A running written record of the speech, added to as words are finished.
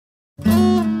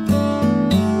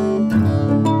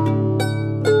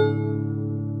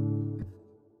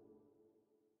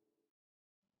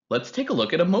Let's take a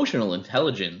look at emotional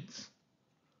intelligence.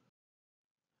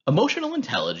 Emotional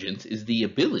intelligence is the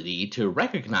ability to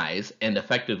recognize and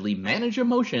effectively manage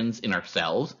emotions in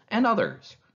ourselves and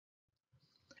others.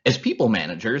 As people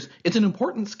managers, it's an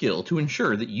important skill to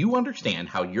ensure that you understand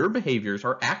how your behaviors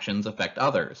or actions affect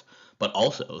others, but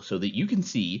also so that you can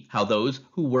see how those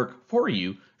who work for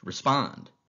you respond.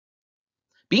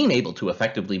 Being able to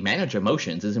effectively manage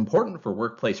emotions is important for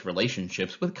workplace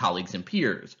relationships with colleagues and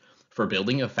peers, for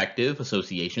building effective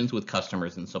associations with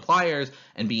customers and suppliers,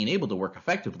 and being able to work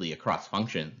effectively across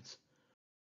functions.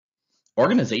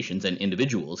 Organizations and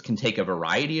individuals can take a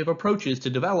variety of approaches to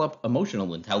develop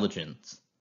emotional intelligence.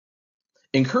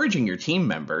 Encouraging your team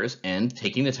members and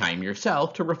taking the time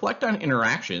yourself to reflect on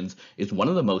interactions is one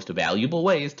of the most valuable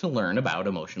ways to learn about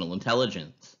emotional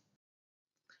intelligence.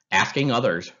 Asking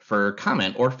others for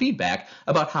comment or feedback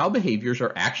about how behaviors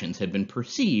or actions have been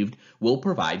perceived will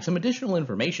provide some additional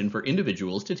information for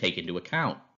individuals to take into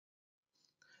account.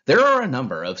 There are a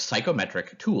number of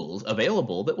psychometric tools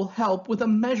available that will help with a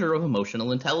measure of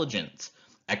emotional intelligence.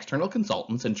 External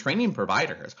consultants and training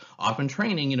providers often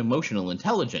training in emotional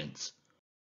intelligence.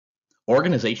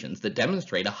 Organizations that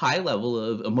demonstrate a high level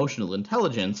of emotional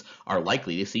intelligence are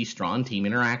likely to see strong team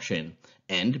interaction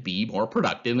and be more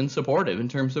productive and supportive in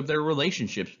terms of their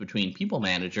relationships between people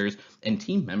managers and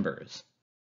team members.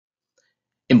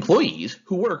 Employees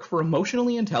who work for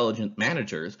emotionally intelligent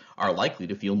managers are likely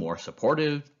to feel more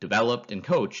supportive, developed, and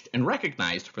coached and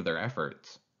recognized for their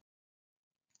efforts.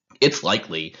 It's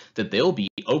likely that they'll be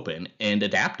open and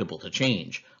adaptable to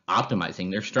change, optimizing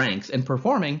their strengths and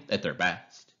performing at their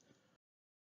best.